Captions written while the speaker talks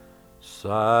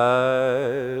Silent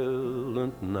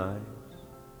night,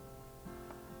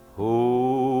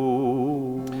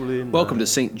 holy night. Welcome to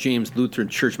St. James Lutheran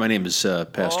Church. My name is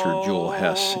Pastor Joel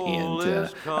Hess, and I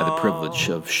have the privilege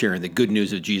of sharing the good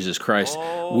news of Jesus Christ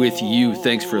with you.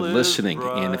 Thanks for listening.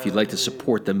 And if you'd like to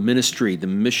support the ministry, the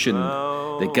mission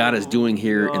that God is doing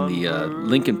here in the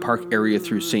Lincoln Park area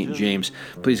through St. James,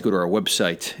 please go to our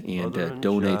website and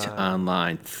donate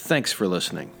online. Thanks for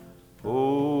listening.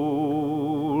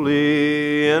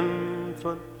 Holy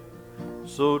infant,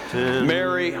 so tender.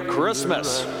 Merry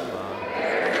Christmas.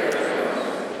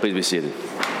 Please be seated.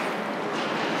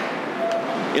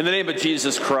 In the name of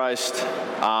Jesus Christ,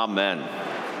 amen.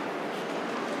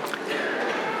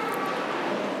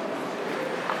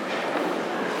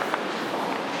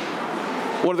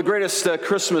 One of the greatest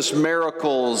Christmas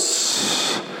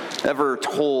miracles ever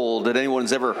told that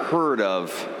anyone's ever heard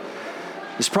of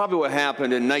is probably what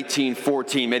happened in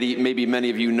 1914. Maybe many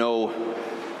of you know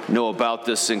about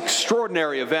this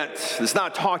extraordinary event that's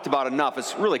not talked about enough.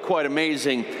 It's really quite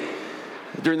amazing.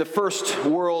 During the First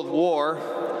World War,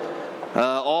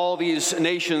 all these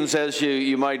nations, as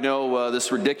you might know,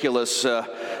 this ridiculous,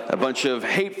 a bunch of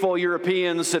hateful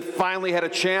Europeans that finally had a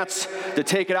chance to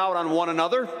take it out on one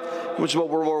another, which is what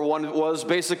World War I was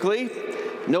basically.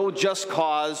 No just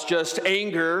cause, just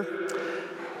anger.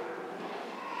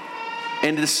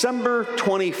 And December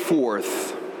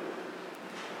 24th,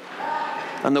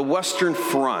 on the Western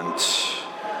Front,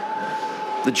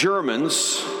 the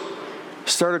Germans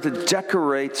started to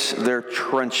decorate their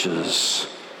trenches.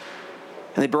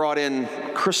 And they brought in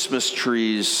Christmas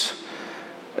trees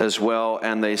as well,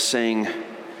 and they sang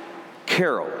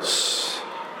carols.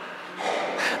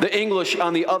 The English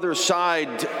on the other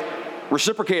side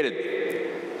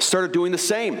reciprocated, started doing the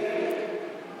same.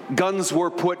 Guns were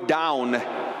put down.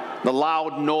 The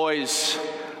loud noise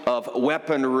of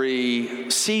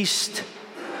weaponry ceased,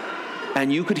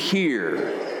 and you could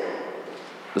hear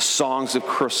the songs of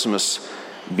Christmas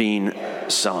being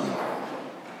sung.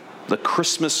 The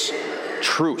Christmas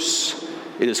truce,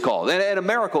 it is called. And a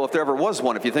miracle, if there ever was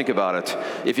one, if you think about it.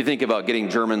 If you think about getting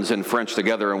Germans and French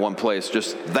together in one place,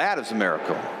 just that is a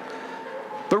miracle.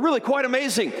 But really quite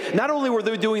amazing. Not only were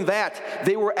they doing that,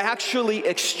 they were actually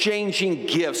exchanging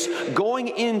gifts, going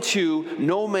into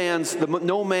no man's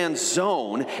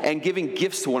zone and giving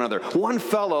gifts to one another.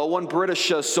 One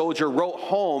British soldier wrote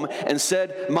home and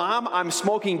said, "Mom, I'm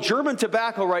smoking German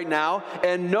tobacco right now,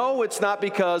 and no, it's not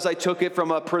because I took it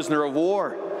from a prisoner of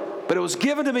war, but it was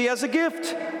given to me as a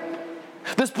gift."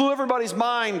 This blew everybody's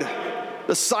mind.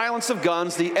 The silence of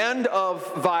guns, the end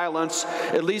of violence,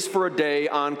 at least for a day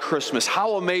on Christmas.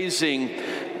 How amazing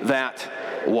that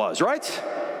was, right?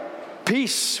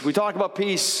 Peace. We talk about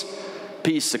peace.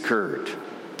 Peace occurred.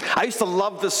 I used to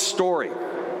love this story.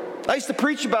 I used to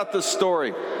preach about this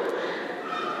story.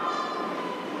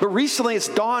 But recently it's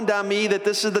dawned on me that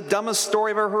this is the dumbest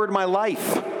story I've ever heard in my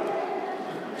life.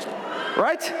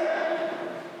 Right?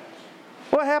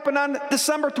 What happened on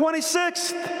December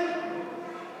 26th?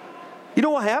 You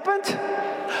know what happened?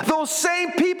 Those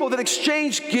same people that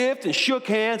exchanged gifts and shook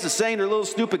hands and sang their little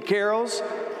stupid carols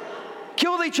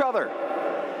killed each other.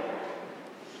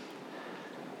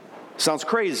 Sounds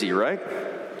crazy, right?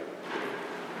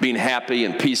 Being happy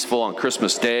and peaceful on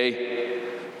Christmas Day,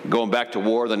 going back to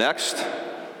war the next?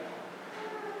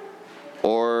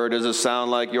 Or does it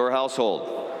sound like your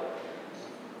household?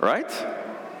 Right?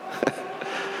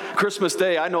 Christmas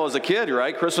Day, I know as a kid,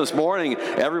 right? Christmas morning,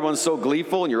 everyone's so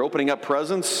gleeful and you're opening up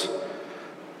presents.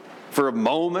 For a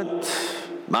moment,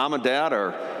 mom and dad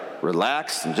are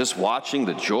relaxed and just watching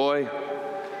the joy.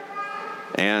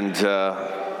 And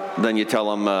then you tell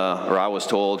them, or I was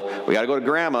told, we got to go to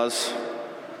grandma's,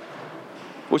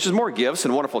 which is more gifts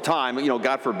and a wonderful time. You know,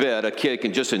 God forbid a kid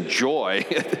can just enjoy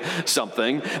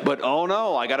something, but oh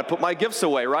no, I got to put my gifts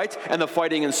away, right? And the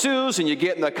fighting ensues, and you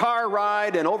get in the car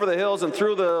ride and over the hills and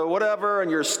through the whatever, and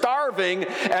you're starving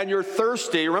and you're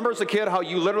thirsty. Remember as a kid how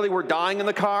you literally were dying in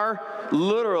the car?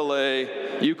 Literally,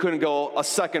 you couldn't go a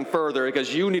second further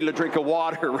because you needed a drink of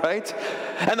water, right?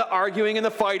 And the arguing and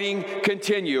the fighting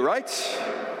continue, right?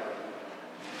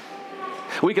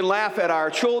 We can laugh at our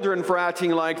children for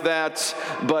acting like that,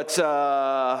 but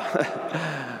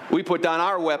we put down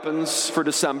our weapons for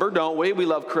December, don't we? We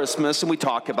love Christmas, and we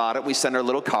talk about it. We send our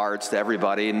little cards to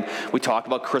everybody, and we talk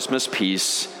about Christmas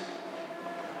peace.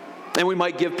 And we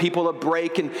might give people a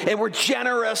break, and we're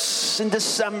generous in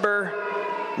December.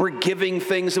 We're giving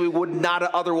things that we would not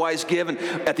otherwise give. And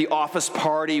at the office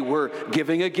party, we're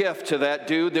giving a gift to that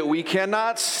dude that we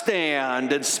cannot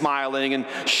stand and smiling and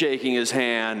shaking his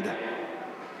hand.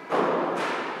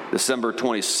 December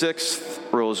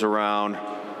 26th rolls around,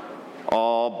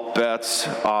 all bets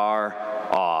are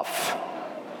off.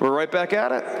 We're right back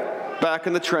at it. Back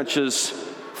in the trenches,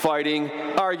 fighting,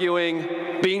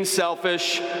 arguing, being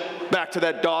selfish, back to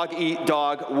that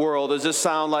dog-eat-dog world. Does this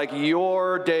sound like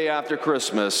your day after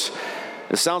Christmas?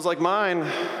 It sounds like mine.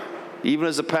 Even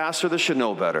as a pastor, this should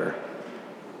know better.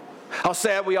 How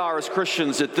sad we are as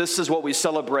Christians that this is what we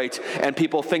celebrate, and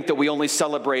people think that we only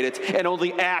celebrate it and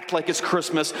only act like it's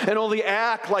Christmas and only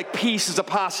act like peace is a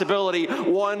possibility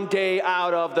one day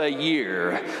out of the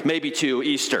year, maybe two,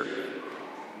 Easter.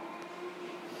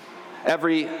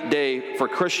 Every day for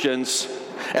Christians,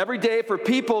 every day for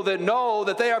people that know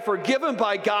that they are forgiven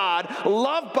by God,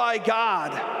 loved by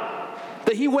God,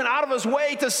 that He went out of His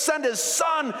way to send His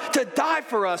Son to die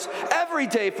for us. Every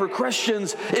day for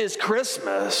Christians is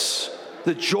Christmas.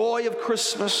 The joy of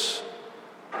Christmas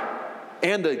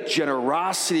and the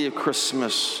generosity of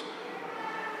Christmas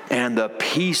and the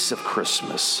peace of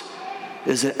Christmas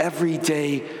is an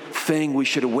everyday thing. We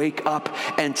should wake up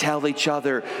and tell each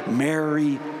other,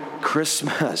 Merry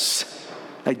Christmas.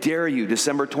 I dare you,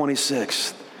 December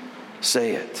 26th,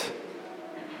 say it.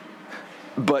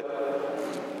 But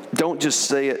don't just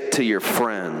say it to your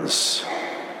friends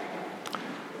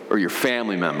or your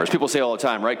family members. People say all the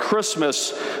time, right?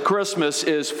 Christmas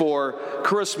is for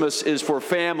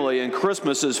family, and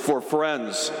Christmas is for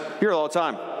friends. You hear it all the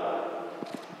time.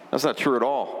 That's not true at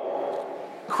all.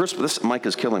 This mic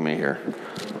is killing me here.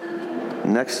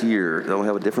 Next year, they'll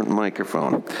have a different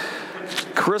microphone.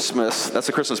 Christmas, that's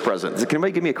a Christmas present. Can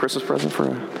anybody give me a Christmas present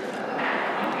for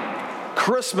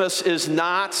Christmas is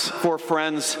not for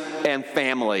friends and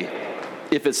family.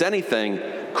 If it's anything,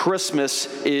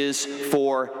 Christmas is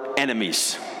for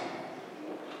enemies.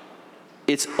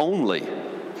 It's only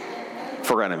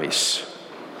for enemies.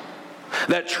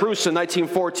 That truce in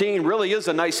 1914 really is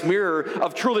a nice mirror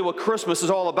of truly what Christmas is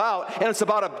all about, and it's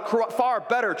about a far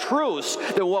better truce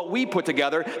than what we put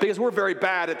together, because we're very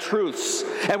bad at truce,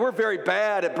 and we're very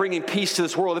bad at bringing peace to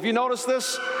this world. If you notice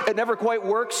this, it never quite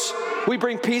works. We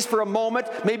bring peace for a moment,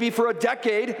 maybe for a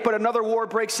decade, but another war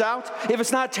breaks out. If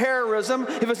it's not terrorism,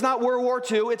 if it's not World War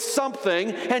II, it's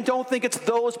something, and don't think it's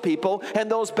those people and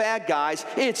those bad guys,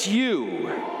 it's you.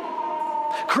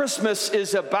 Christmas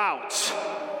is about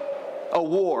a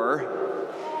war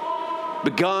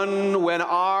begun when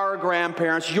our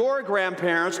grandparents, your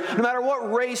grandparents, no matter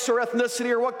what race or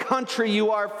ethnicity or what country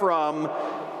you are from,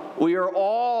 we are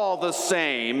all the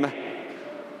same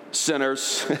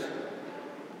sinners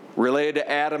related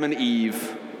to Adam and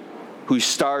Eve, who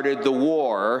started the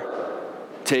war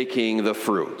taking the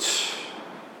fruit.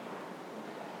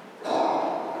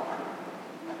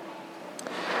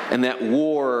 And that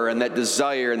war and that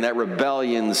desire and that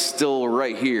rebellion is still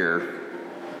right here.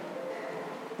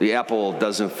 The apple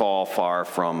doesn't fall far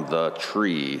from the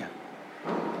tree.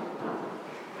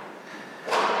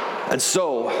 And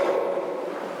so,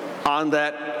 on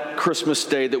that Christmas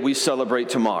day that we celebrate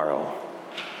tomorrow,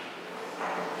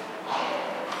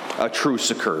 a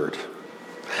truce occurred.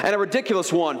 And a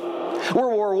ridiculous one.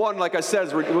 World War I, like I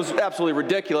said, was absolutely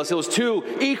ridiculous. It was two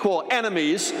equal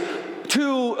enemies,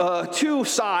 two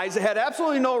sides that had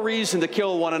absolutely no reason to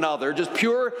kill one another, just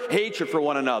pure hatred for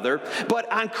one another.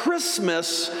 But on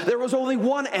Christmas, there was only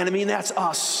one enemy, and that's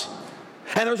us.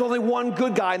 And there was only one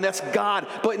good guy, and that's God.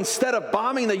 But instead of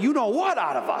bombing the you-know-what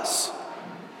out of us,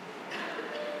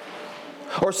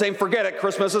 or saying, forget it,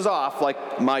 Christmas is off,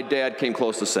 like my dad came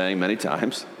close to saying many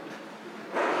times,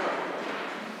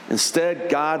 instead,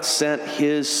 God sent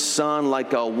His Son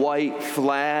like a white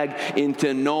flag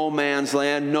into no man's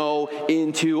land, no,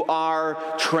 into our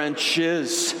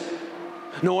trenches.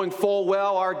 Knowing full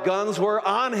well our guns were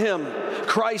on Him,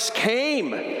 Christ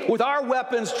came with our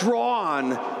weapons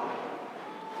drawn.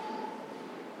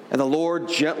 And the Lord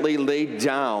gently laid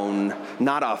down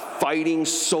not a fighting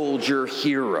soldier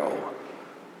hero,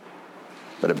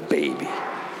 but a baby.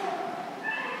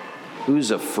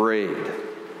 Who's afraid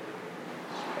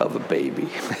of a baby?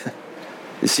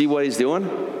 You see what He's doing?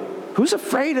 Who's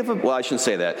afraid of a... Well, I shouldn't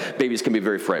say that. Babies can be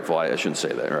very frightful. I shouldn't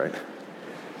say that, right?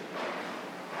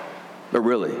 But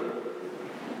really,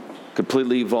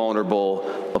 completely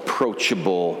vulnerable,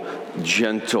 approachable,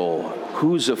 gentle.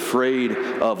 Who's afraid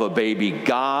of a baby?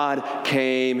 God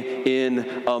came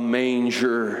in a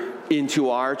manger into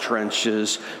our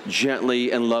trenches,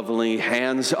 gently and lovingly,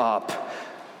 hands up.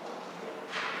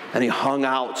 And He hung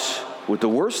out with the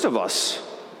worst of us.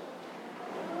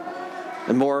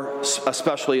 And most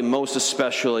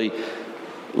especially,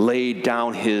 laid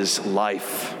down His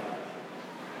life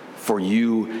for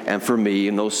you and for me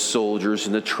and those soldiers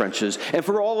in the trenches, and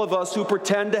for all of us who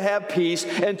pretend to have peace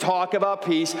and talk about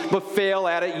peace but fail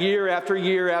at it year after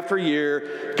year after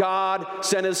year. God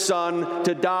sent his Son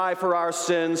to die for our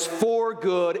sins for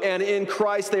good, and in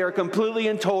Christ they are completely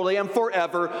and totally and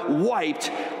forever wiped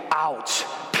out.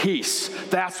 Peace.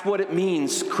 That's what it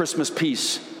means, Christmas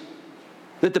peace.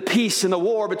 That the peace in the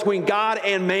war between God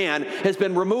and man has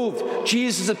been removed.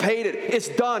 Jesus has paid it. It's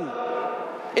done.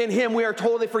 In him we are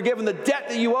totally forgiven. The debt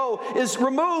that you owe is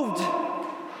removed.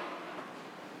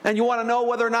 And you want to know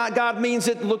whether or not God means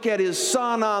it? Look at his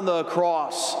Son on the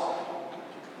cross.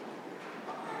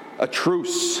 A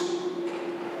truce.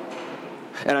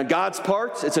 And on God's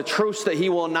part, it's a truce that he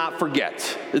will not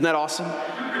forget. Isn't that awesome?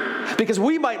 Because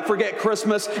we might forget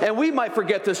Christmas and we might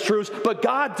forget this truce, but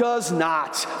God does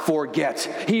not forget.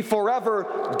 He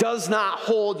forever does not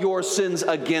hold your sins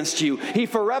against you. He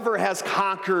forever has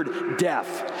conquered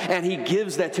death, and he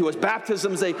gives that to us.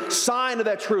 Baptism is a sign of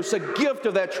that truce, a gift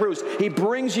of that truce. He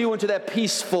brings you into that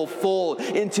peaceful fold,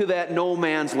 into that no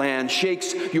man's land,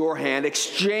 shakes your hand,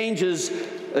 exchanges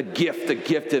a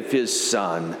gift of his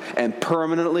Son, and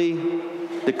permanently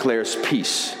declares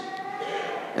peace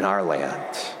in our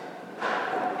land.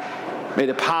 May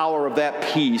the power of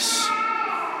that peace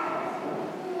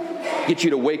get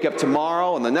you to wake up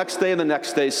tomorrow and the next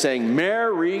day saying,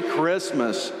 Merry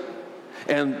Christmas.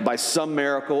 And by some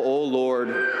miracle, oh Lord,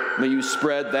 may you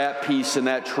spread that peace and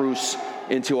that truce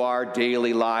into our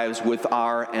daily lives with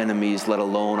our enemies, let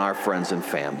alone our friends and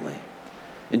family.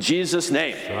 In Jesus'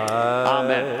 name,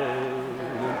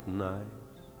 amen. Night,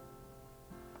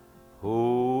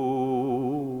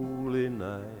 holy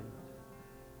night,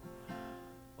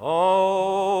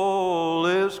 all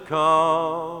is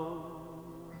calm,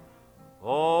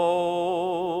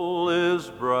 all is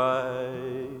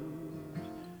bright,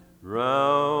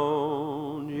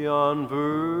 round yon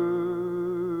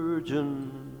virgin,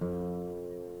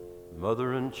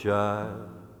 mother and child.